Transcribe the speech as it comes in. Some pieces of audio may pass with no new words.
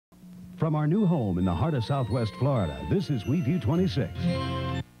From our new home in the heart of Southwest Florida, this is WEVU 26.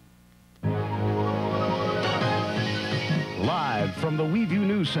 Live from the WEVU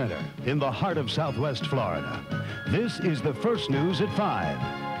News Center in the heart of Southwest Florida, this is the First News at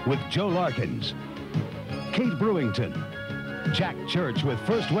 5 with Joe Larkins, Kate Brewington, Jack Church with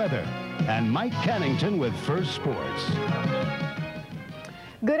First Weather, and Mike Cannington with First Sports.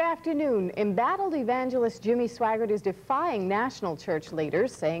 Good afternoon. Embattled evangelist Jimmy Swaggart is defying national church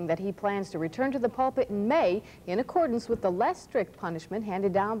leaders, saying that he plans to return to the pulpit in May in accordance with the less strict punishment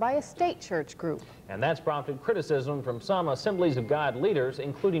handed down by a state church group. And that's prompted criticism from some Assemblies of God leaders,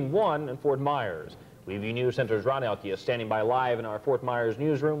 including one in Fort Myers. WEVU News Center's Ron Elke is standing by live in our Fort Myers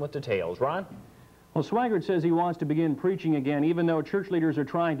newsroom with details. Ron? Well, Swaggart says he wants to begin preaching again, even though church leaders are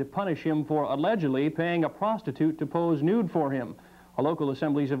trying to punish him for allegedly paying a prostitute to pose nude for him. A local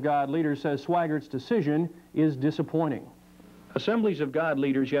Assemblies of God leader says Swaggart's decision is disappointing. Assemblies of God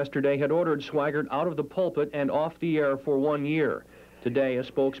leaders yesterday had ordered Swaggart out of the pulpit and off the air for 1 year. Today, a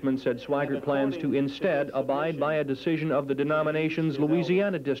spokesman said Swaggart plans to instead abide by a decision of the denomination's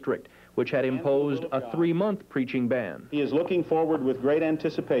Louisiana district, which had imposed a 3-month preaching ban. He is looking forward with great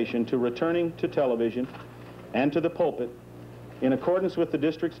anticipation to returning to television and to the pulpit in accordance with the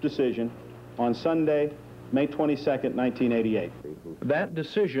district's decision on Sunday, May 22nd, 1988. That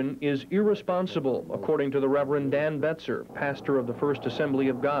decision is irresponsible, according to the Reverend Dan Betzer, pastor of the First Assembly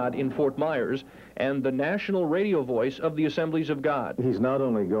of God in Fort Myers and the national radio voice of the Assemblies of God. He's not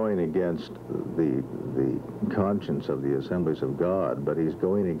only going against the conscience of the Assemblies of God, but he's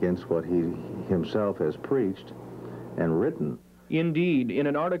going against what he himself has preached and written. Indeed, in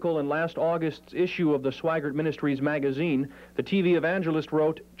an article in last August's issue of the Swaggart Ministries magazine, the TV evangelist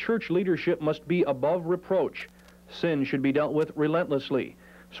wrote, "Church leadership must be above reproach. Sin should be dealt with relentlessly."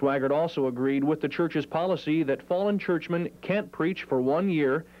 Swaggart also agreed with the church's policy that fallen churchmen can't preach for 1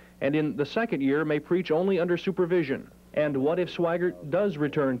 year, and in the second year may preach only under supervision. And what if Swaggart does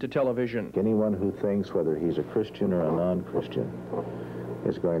return to television? Anyone who thinks whether he's a Christian or a non-Christian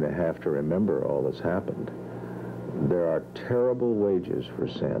is going to have to remember all that's happened. There are terrible wages for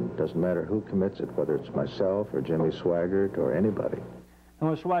sin. Doesn't matter who commits it, whether it's myself or Jimmy Swaggart or anybody.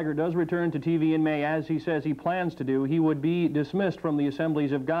 Now, if Swaggart does return to TV in May, as he says he plans to do, he would be dismissed from the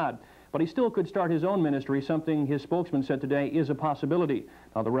Assemblies of God. But he still could start his own ministry, something his spokesman said today is a possibility.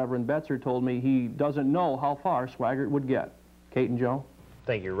 Now, the Reverend Betzer told me he doesn't know how far Swaggart would get. Kate and Joe?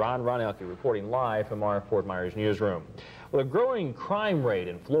 Thank you, Ron. Ron Elke reporting live from our Fort Myers newsroom. Well, the growing crime rate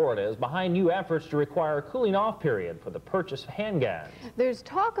in Florida is behind new efforts to require a cooling-off period for the purchase of handguns. There's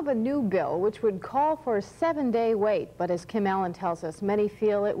talk of a new bill which would call for a 7-day wait, but as Kim Allen tells us, many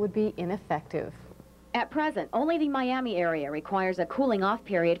feel it would be ineffective. At present, only the Miami area requires a cooling-off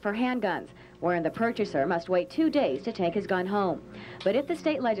period for handguns, wherein the purchaser must wait 2 days to take his gun home. But if the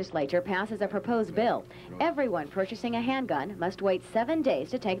state legislature passes a proposed bill, everyone purchasing a handgun must wait 7 days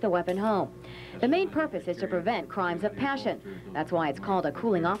to take the weapon home. The main purpose is to prevent crimes of passion. That's why it's called a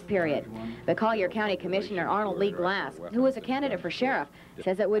cooling-off period. But Collier County Commissioner Arnold Lee Glass, who is a candidate for sheriff,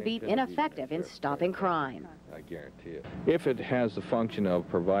 says it would be ineffective in stopping crime. I guarantee it. If it has the function of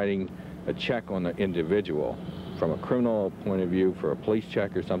providing a check on the individual from a criminal point of view for a police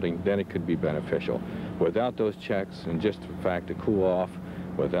check or something, then it could be beneficial. Without those checks and just the fact to cool off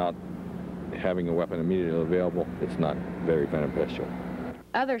without having a weapon immediately available, it's not very beneficial.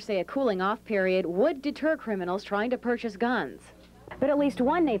 Others say a cooling-off period would deter criminals trying to purchase guns. But at least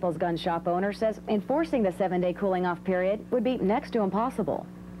one Naples gun shop owner says enforcing the 7-day cooling-off period would be next to impossible.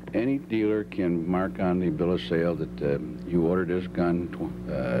 Any dealer can mark on the bill of sale that you ordered this gun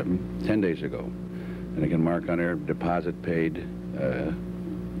 10 days ago. And they can mark on there deposit paid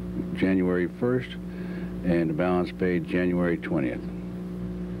January 1st and the balance paid January 20th.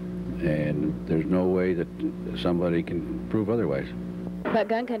 And there's no way that somebody can prove otherwise. But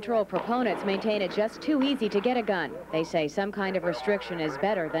gun control proponents maintain it's just too easy to get a gun. They say some kind of restriction is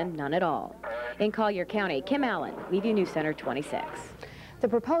better than none at all. In Collier County, Kim Allen, WEVU News Center 26. The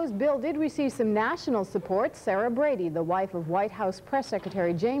proposed bill did receive some national support. Sarah Brady, the wife of White House Press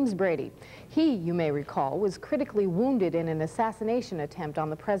Secretary James Brady. He, you may recall, was critically wounded in an assassination attempt on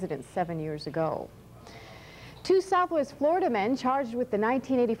the president 7 years ago. 2 Southwest Florida men charged with the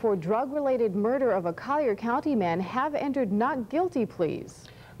 1984 drug-related murder of a Collier County man have entered not guilty pleas.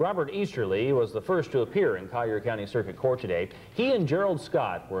 Robert Easterly was the first to appear in Collier County Circuit Court today. He and Gerald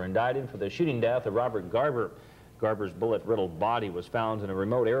Scott were indicted for the shooting death of Robert Garber. Garber's bullet-riddled body was found in a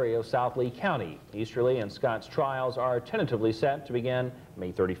remote area of South Lee County. Easterly and Scott's trials are tentatively set to begin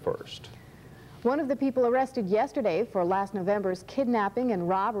May 31st. One of the people arrested yesterday for last November's kidnapping and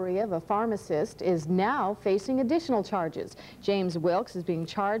robbery of a pharmacist is now facing additional charges. James Wilkes is being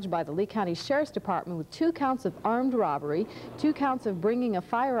charged by the Lee County Sheriff's Department with 2 counts of armed robbery, 2 counts of bringing a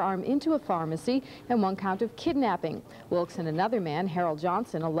firearm into a pharmacy, and 1 count of kidnapping. Wilkes and another man, Harold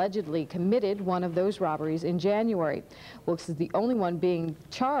Johnson, allegedly committed one of those robberies in January. Wilkes is the only one being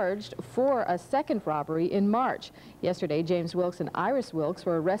charged for a second robbery in March. Yesterday, James Wilkes and Iris Wilkes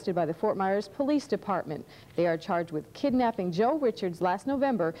were arrested by the Fort Myers Police Department. They are charged with kidnapping Joe Richards last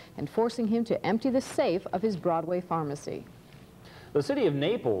November and forcing him to empty the safe of his Broadway pharmacy. The city of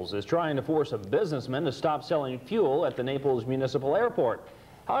Naples is trying to force a businessman to stop selling fuel at the Naples Municipal Airport.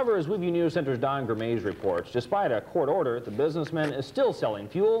 However, as WEVU News Center's Don Gramez reports, despite a court order, the businessman is still selling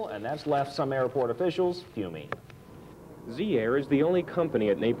fuel, and that's left some airport officials fuming. Z-Air is the only company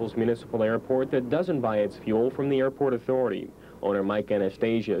at Naples Municipal Airport that doesn't buy its fuel from the airport authority. Owner Mike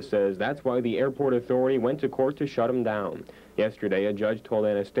Anastasia says that's why the airport authority went to court to shut him down. Yesterday, a judge told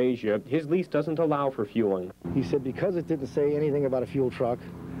Anastasia his lease doesn't allow for fueling. He said because it didn't say anything about a fuel truck,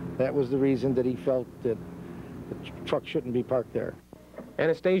 that was the reason that he felt that the truck shouldn't be parked there.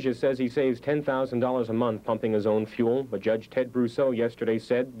 Anastasia says he saves $10,000 a month pumping his own fuel, but Judge Ted Brousseau yesterday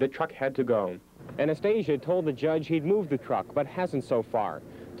said the truck had to go. Anastasia told the judge he'd move the truck, but hasn't so far.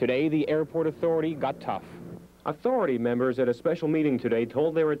 Today, the airport authority got tough. Authority members at a special meeting today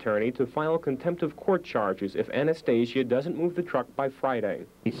told their attorney to file contempt of court charges if Anastasia doesn't move the truck by Friday.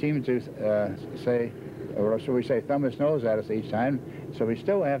 He seems to say, or so we say, thumb his nose at us each time, so we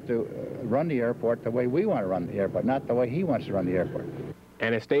still have to run the airport the way we want to run the airport, not the way he wants to run the airport.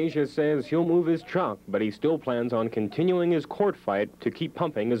 Anastasia says he'll move his truck, but he still plans on continuing his court fight to keep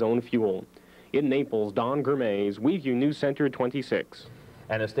pumping his own fuel. In Naples, Don Gramez, WEVU News Center 26.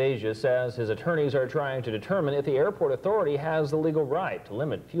 Anastasia says his attorneys are trying to determine if the airport authority has the legal right to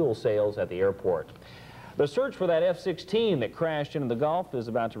limit fuel sales at the airport. The search for that F-16 that crashed into the Gulf is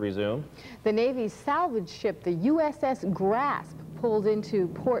about to resume. The Navy's salvage ship, the USS Grasp, pulled into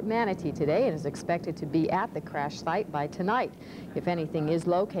Port Manatee today and is expected to be at the crash site by tonight. If anything is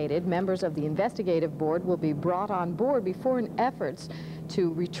located, members of the investigative board will be brought on board before efforts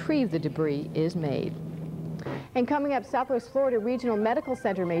to retrieve the debris is made. And coming up, Southwest Florida Regional Medical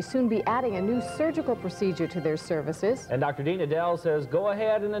Center may soon be adding a new surgical procedure to their services. And Dr. Dean Adele says go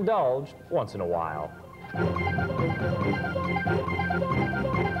ahead and indulge once in a while.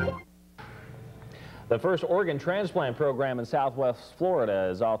 The first organ transplant program in Southwest Florida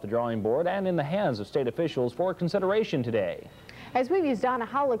is off the drawing board and in the hands of state officials for consideration today. As WEVU's Donna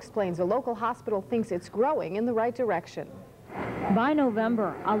Howell explains, a local hospital thinks it's growing in the right direction. By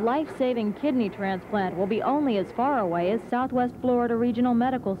November, a life-saving kidney transplant will be only as far away as Southwest Florida Regional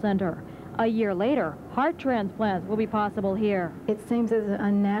Medical Center. A year later, heart transplants will be possible here. It seems as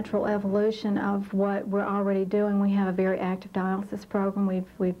a natural evolution of what we're already doing. We have a very active dialysis program.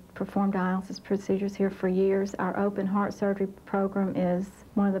 We've performed dialysis procedures here for years. Our open heart surgery program is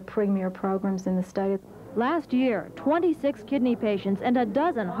one of the premier programs in the state. Last year, 26 kidney patients and a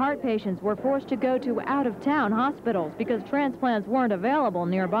dozen heart patients were forced to go to out-of-town hospitals because transplants weren't available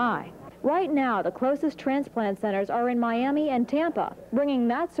nearby. Right now, the closest transplant centers are in Miami and Tampa. Bringing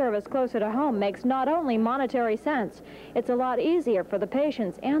that service closer to home makes not only monetary sense, it's a lot easier for the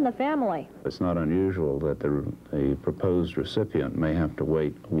patients and the family. It's not unusual that the proposed recipient may have to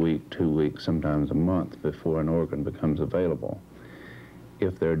wait a week, 2 weeks, sometimes a month before an organ becomes available.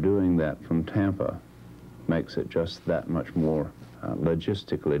 If they're doing that from Tampa, makes it just that much more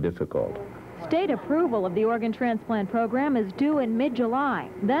logistically difficult. State approval of the organ transplant program is due in mid-July.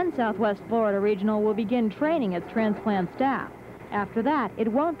 Then Southwest Florida Regional will begin training its transplant staff. After that, it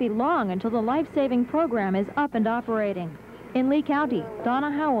won't be long until the life-saving program is up and operating. In Lee County,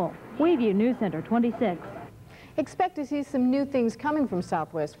 Donna Howell, WEVU News Center 26. Expect to see some new things coming from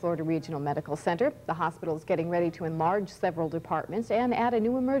Southwest Florida Regional Medical Center. The hospital is getting ready to enlarge several departments and add a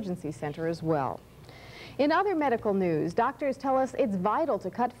new emergency center as well. In other medical news, doctors tell us it's vital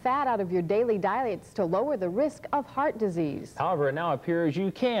to cut fat out of your daily diets to lower the risk of heart disease. However, it now appears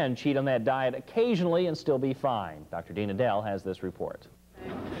you can cheat on that diet occasionally and still be fine. Dr. Dean Adele has this report.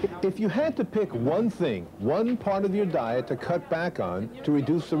 If you had to pick one thing, one part of your diet to cut back on to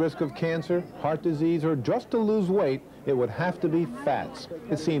reduce the risk of cancer, heart disease, or just to lose weight, it would have to be fats.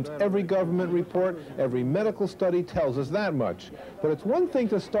 It seems every government report, every medical study tells us that much. But it's one thing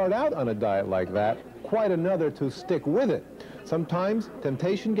to start out on a diet like that, quite another to stick with it. Sometimes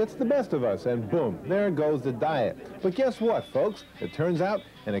temptation gets the best of us, and boom, there goes the diet. But guess what, folks? It turns out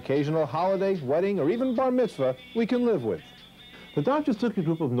an occasional holiday, wedding, or even bar mitzvah we can live with. The doctors took a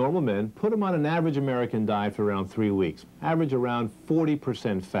group of normal men, put them on an average American diet for around 3 weeks, average around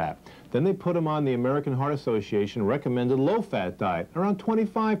 40% fat. Then they put them on the American Heart Association recommended low-fat diet, around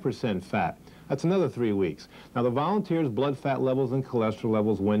 25% fat. That's another 3 weeks. Now, the volunteers' blood fat levels and cholesterol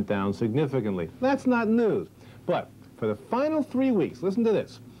levels went down significantly. That's not news. But for the final 3 weeks, listen to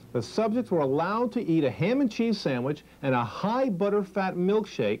this. The subjects were allowed to eat a ham and cheese sandwich and a high butter fat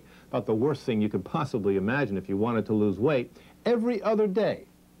milkshake, about the worst thing you could possibly imagine if you wanted to lose weight, every other day.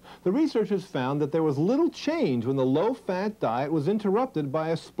 The researchers found that there was little change when the low-fat diet was interrupted by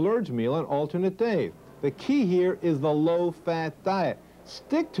a splurge meal on alternate days. The key here is the low-fat diet.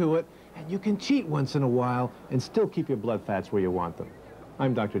 Stick to it, and you can cheat once in a while and still keep your blood fats where you want them.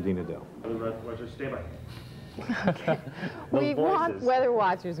 I'm Dr. Dean Adele. Stay by. Okay. We want weather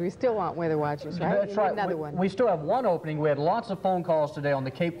watchers. We still want weather watchers, right? That's right. Another one. We still have one opening. We had lots of phone calls today on the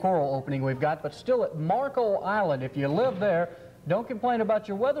Cape Coral opening we've got, but still at Marco Island. If you live there, don't complain about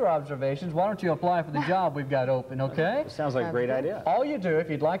your weather observations. Why don't you apply for the job we've got open, okay? Sounds like a great idea. All you do, if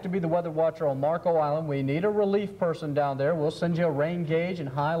you'd like to be the weather watcher on Marco Island, we need a relief person down there. We'll send you a rain gauge and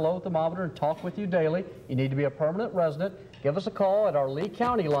high-low thermometer and talk with you daily. You need to be a permanent resident. Give us a call at our Lee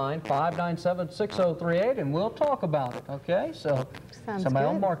County line, 597-6038, and we'll talk about it, okay? So somebody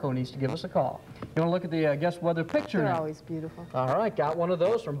on Marco needs to give us a call. You want to look at the guest weather picture now? They're always beautiful. All right, got one of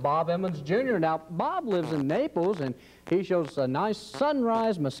those from Bob Emmons, Jr. Now, Bob lives in Naples, and he shows us a nice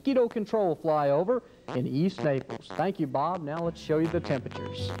sunrise mosquito control flyover in East Naples. Thank you, Bob. Now let's show you the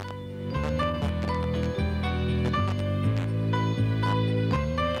temperatures.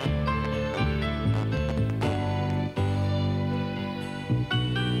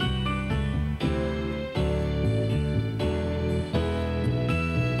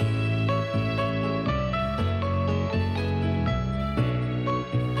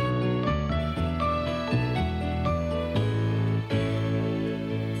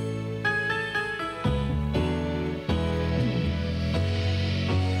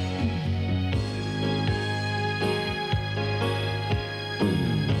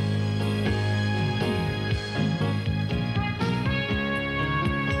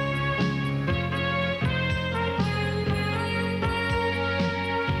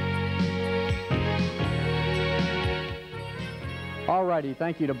 Alrighty,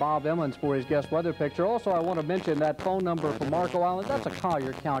 thank you to Bob Emmons for his guest weather picture. Also, I want to mention that phone number for Marco Island. That's a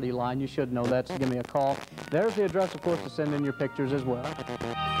Collier County line. You should know that, so give me a call. There's the address, of course, to send in your pictures as well.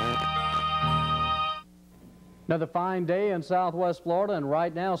 Another fine day in Southwest Florida, and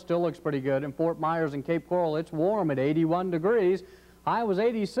right now still looks pretty good. In Fort Myers and Cape Coral, it's warm at 81 degrees. High was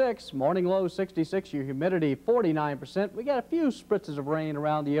 86, morning low 66, your humidity 49%. We got a few spritzes of rain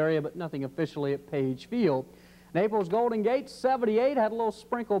around the area, but nothing officially at Page Field. Naples Golden Gate, 78, had a little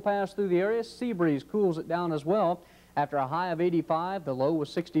sprinkle pass through the area. Sea breeze cools it down as well. After a high of 85, the low was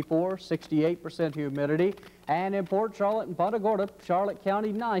 64, 68% humidity. And in Port Charlotte and Punta Gorda, Charlotte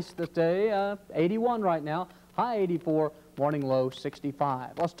County, nice this day, 81 right now, high 84, morning low 65.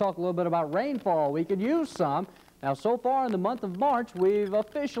 Let's talk a little bit about rainfall. We could use some. Now, so far in the month of March, we've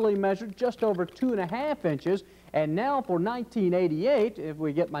officially measured just over 2.5 inches. And now for 1988, if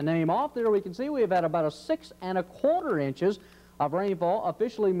we get my name off there, we can see we've had about a 6¼ inches of rainfall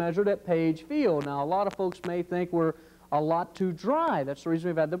officially measured at Page Field. Now, a lot of folks may think we're a lot too dry. That's the reason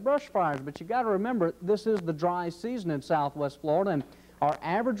we've had the brush fires. But you got to remember, this is the dry season in Southwest Florida, and our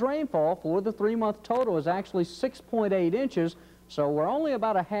average rainfall for the 3-month total is actually 6.8 inches. So we're only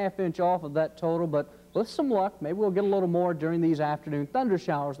about a ½ inch off of that total, but with some luck, maybe we'll get a little more during these afternoon thunder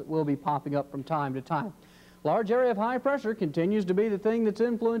showers that will be popping up from time to time. Large area of high pressure continues to be the thing that's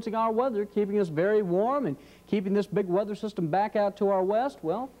influencing our weather, keeping us very warm and keeping this big weather system back out to our west,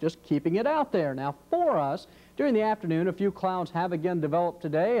 well, just keeping it out there. Now, for us, during the afternoon, a few clouds have again developed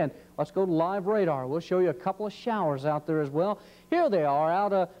today, and let's go to live radar. We'll show you a couple of showers out there as well. Here they are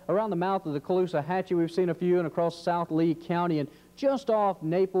out around the mouth of the Caloosahatchee. We've seen a few, and across South Lee County, and just off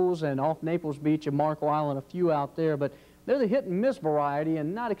Naples and off Naples Beach and Marco Island, a few out there, but they're the hit-and-miss variety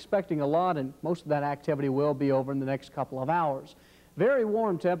and not expecting a lot, and most of that activity will be over in the next couple of hours. Very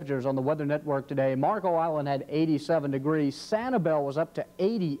warm temperatures on the Weather Network today. Marco Island had 87 degrees. Sanibel was up to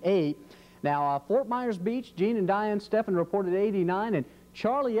 88. Now, Fort Myers Beach, Gene and Diane Steffen reported 89, and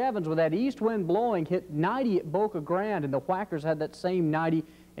Charlie Evans, with that east wind blowing, hit 90 at Boca Grande, and the Whackers had that same 90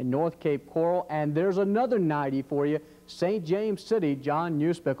 in North Cape Coral. And there's another 90 for you. St. James City, John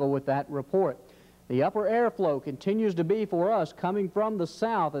Newspickle with that report. The upper airflow continues to be for us coming from the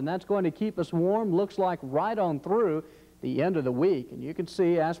south, and that's going to keep us warm, looks like right on through the end of the week. And you can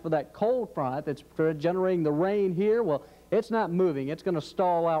see, as for that cold front that's generating the rain here, well, it's not moving. It's going to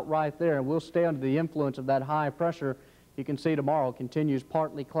stall out right there, and we'll stay under the influence of that high pressure You can see tomorrow continues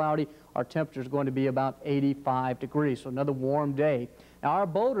partly cloudy. Our temperature is going to be about 85 degrees, so another warm day. Now, our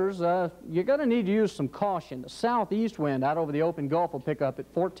boaters, you're going to need to use some caution. The southeast wind out over the open Gulf will pick up at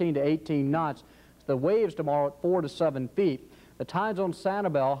 14 to 18 knots. The waves tomorrow at 4 to 7 feet. The tides on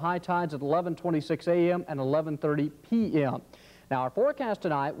Sanibel, high tides at 11:26 a.m. and 11:30 p.m. Now, our forecast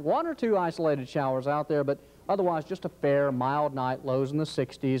tonight, 1 or 2 isolated showers out there, but otherwise just a fair, mild night, lows in the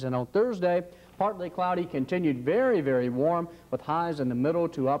 60s. And on Thursday, partly cloudy, continued very, very warm with highs in the middle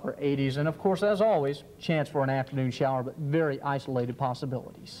to upper 80s. And, of course, as always, chance for an afternoon shower, but very isolated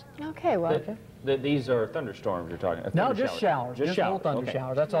possibilities. Okay, well. These are thunderstorms you're talking about? No, just showers. Just little thunder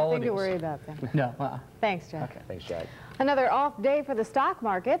showers. That's all it is. Nothing to worry about then. No. Thanks, Jack. Okay. Thanks, Jack. Another off day for the stock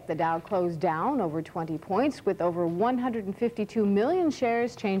market. The Dow closed down over 20 points with over 152 million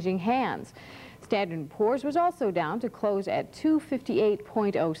shares changing hands. Standard & Poor's was also down to close at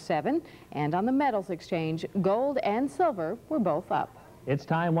 258.07. And on the metals exchange, gold and silver were both up. It's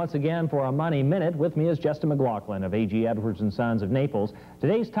time once again for a Money Minute. With me is Justin McLaughlin of A.G. Edwards & Sons of Naples.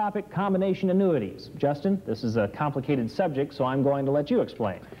 Today's topic, combination annuities. Justin, this is a complicated subject, so I'm going to let you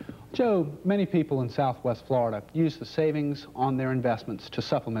explain. Joe, many people in Southwest Florida use the savings on their investments to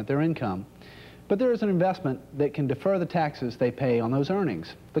supplement their income. But there is an investment that can defer the taxes they pay on those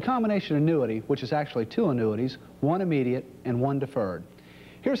earnings. The combination annuity, which is actually 2 annuities, 1 immediate and 1 deferred.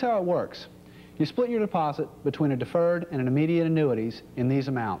 Here's how it works. You split your deposit between a deferred and an immediate annuities in these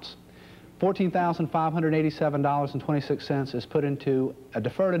amounts. $14,587.26 is put into a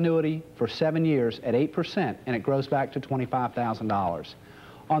deferred annuity for 7 years at 8%, and it grows back to $25,000.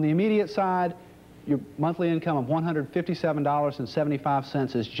 On the immediate side, your monthly income of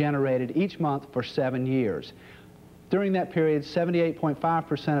 $157.75 is generated each month for 7 years. During that period,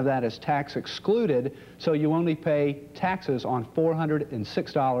 78.5% of that is tax excluded, so you only pay taxes on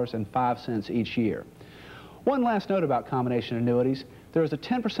 $406.05 each year. One last note about combination annuities. There is a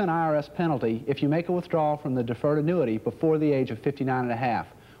 10% IRS penalty if you make a withdrawal from the deferred annuity before the age of 59.5,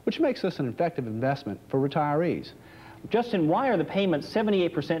 which makes this an effective investment for retirees. Justin, why are the payments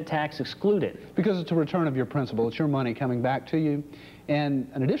 78% tax excluded? Because it's a return of your principal. It's your money coming back to you. And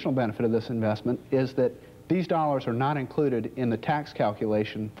an additional benefit of this investment is that these dollars are not included in the tax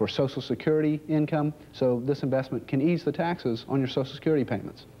calculation for Social Security income, so this investment can ease the taxes on your Social Security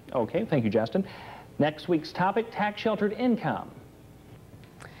payments. Okay, thank you, Justin. Next week's topic, tax-sheltered income.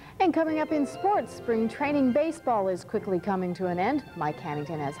 And coming up in sports, spring training baseball is quickly coming to an end. Mike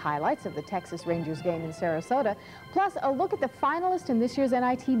Hannington has highlights of the Texas Rangers game in Sarasota, plus a look at the finalists in this year's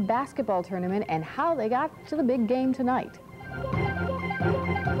NIT basketball tournament and how they got to the big game tonight.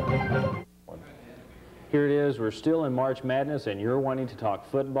 Here it is. We're still in March Madness, and you're wanting to talk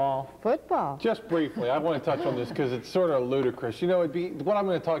football. Football. Just briefly, I want to touch on this because it's sort of ludicrous. You know, what I'm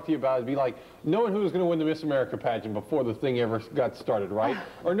going to talk to you about would be like knowing who was going to win the Miss America pageant before the thing ever got started, right?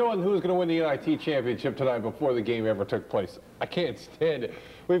 Or knowing who was going to win the NIT championship tonight before the game ever took place. I can't stand it.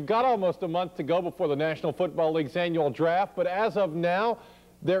 We've got almost a month to go before the National Football League's annual draft, but as of now,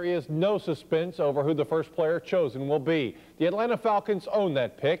 there is no suspense over who the first player chosen will be. The Atlanta Falcons own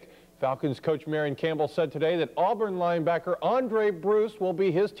that pick. Falcons coach Marion Campbell said today that Auburn linebacker Andre Bruce will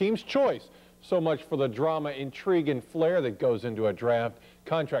be his team's choice. So much for the drama, intrigue, and flair that goes into a draft.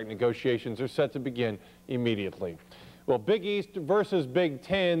 Contract negotiations are set to begin immediately. Well, Big East versus Big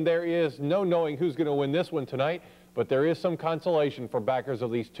Ten, there is no knowing who's going to win this one tonight, but there is some consolation for backers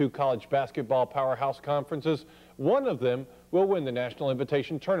of these 2 college basketball powerhouse conferences. One of them will win the National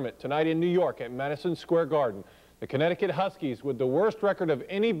Invitation Tournament tonight in New York at Madison Square Garden. The Connecticut Huskies, with the worst record of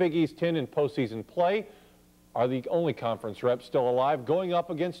any Big East 10 in postseason play, are the only conference rep still alive, going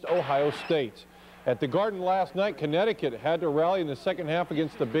up against Ohio State. At the Garden last night, Connecticut had to rally in the second half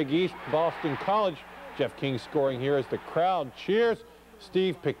against the Big East Boston College. Jeff King scoring here as the crowd cheers.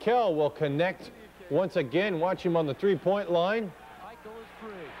 Steve Piquel will connect once again. Watch him on the three-point line.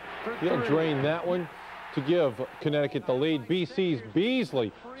 He'll drain that one to give Connecticut the lead. BC's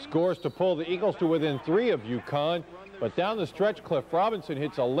Beasley scores to pull the Eagles to within 3 of UConn. But down the stretch, Cliff Robinson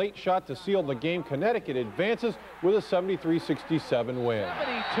hits a late shot to seal the game. Connecticut advances with a 73-67 win.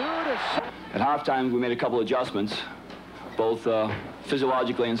 At halftime, we made a couple adjustments, both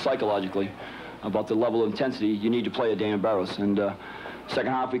physiologically and psychologically, about the level of intensity you need to play at Dana Barros. And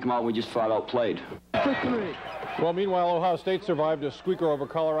second half, we come out and we just flat out played. Well, meanwhile, Ohio State survived a squeaker over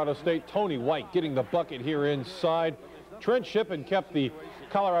Colorado State. Tony White getting the bucket here inside. Trent Shippen kept the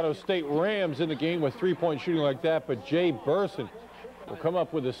Colorado State Rams in the game with three-point shooting like that, but Jay Burson will come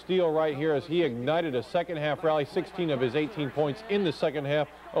up with a steal right here as he ignited a second-half rally, 16 of his 18 points in the second half.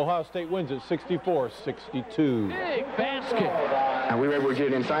 Ohio State wins it 64-62. Big basket. We were able to get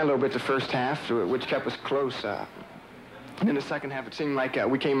it inside a little bit the first half, which kept us close. And in the second half, it seemed like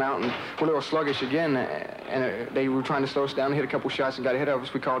we came out and we're a little sluggish again, and they were trying to slow us down, hit a couple shots and got ahead of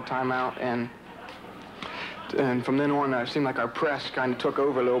us. We called timeout, and from then on, it seemed like our press kind of took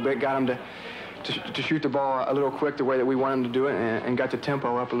over a little bit, got them to shoot the ball a little quick the way that we wanted them to do it, and got the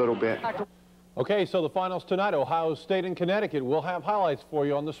tempo up a little bit. Okay, so the finals tonight, Ohio State and Connecticut. We'll have highlights for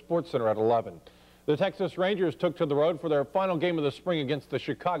you on the Sports Center at 11. The Texas Rangers took to the road for their final game of the spring against the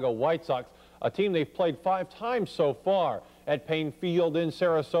Chicago White Sox, a team they've played 5 times so far. At Payne Field in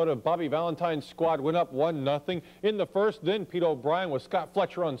Sarasota, Bobby Valentine's squad went up 1-0 in the first. Then Pete O'Brien with Scott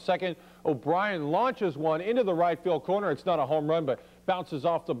Fletcher on second. O'Brien launches one into the right field corner. It's not a home run, but bounces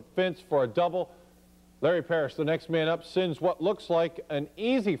off the fence for a double. Larry Parrish, the next man up, sends what looks like an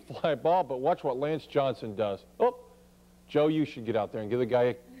easy fly ball, but watch what Lance Johnson does. Oh, Joe, you should get out there and give the guy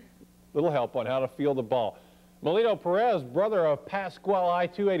a little help on how to field the ball. Melito Perez, brother of Pascual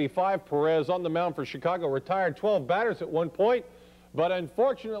I-285 Perez, on the mound for Chicago, retired 12 batters at one point, but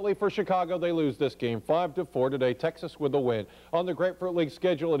unfortunately for Chicago, they lose this game 5-4 today. Texas with the win. On the Grapefruit League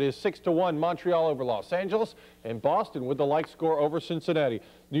schedule, it is 6-1 Montreal over Los Angeles, and Boston with the like score over Cincinnati.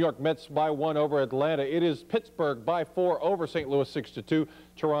 New York Mets by 1 over Atlanta. It is Pittsburgh by 4 over St. Louis 6-2,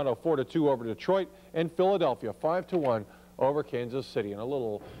 Toronto 4-2 over Detroit, and Philadelphia 5-1 over Kansas City. And a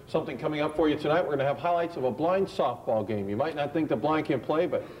little something coming up for you tonight. We're going to have highlights of a blind softball game. You might not think the blind can play,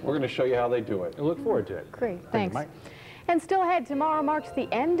 but we're going to show you how they do it. I look forward to it. Great, thanks. And still ahead, tomorrow marks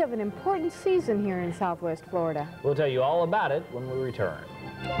the end of an important season here in Southwest Florida. We'll tell you all about it when we return.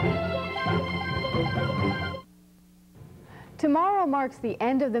 Tomorrow marks the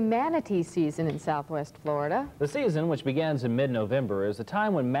end of the manatee season in Southwest Florida. The season, which begins in mid-November, is the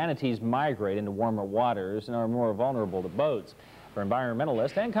time when manatees migrate into warmer waters and are more vulnerable to boats. For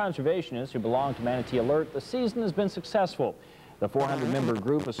environmentalists and conservationists who belong to Manatee Alert, the season has been successful. The 400-member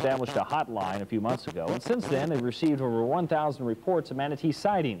group established a hotline a few months ago, and since then they've received over 1,000 reports of manatee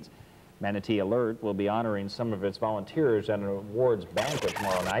sightings. Manatee Alert will be honoring some of its volunteers at an awards banquet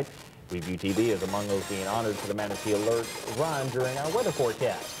tomorrow night. WEVU TV is among those being honored for the Manatee Alert run during our weather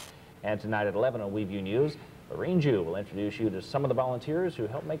forecast. And tonight at 11 on WEVU News, Lorene Jew will introduce you to some of the volunteers who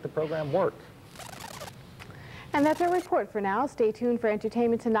help make the program work. And that's our report for now. Stay tuned for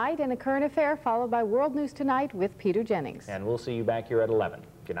entertainment tonight and a current affair, followed by World News Tonight with Peter Jennings. And we'll see you back here at 11.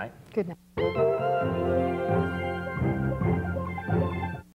 Good night. Good night.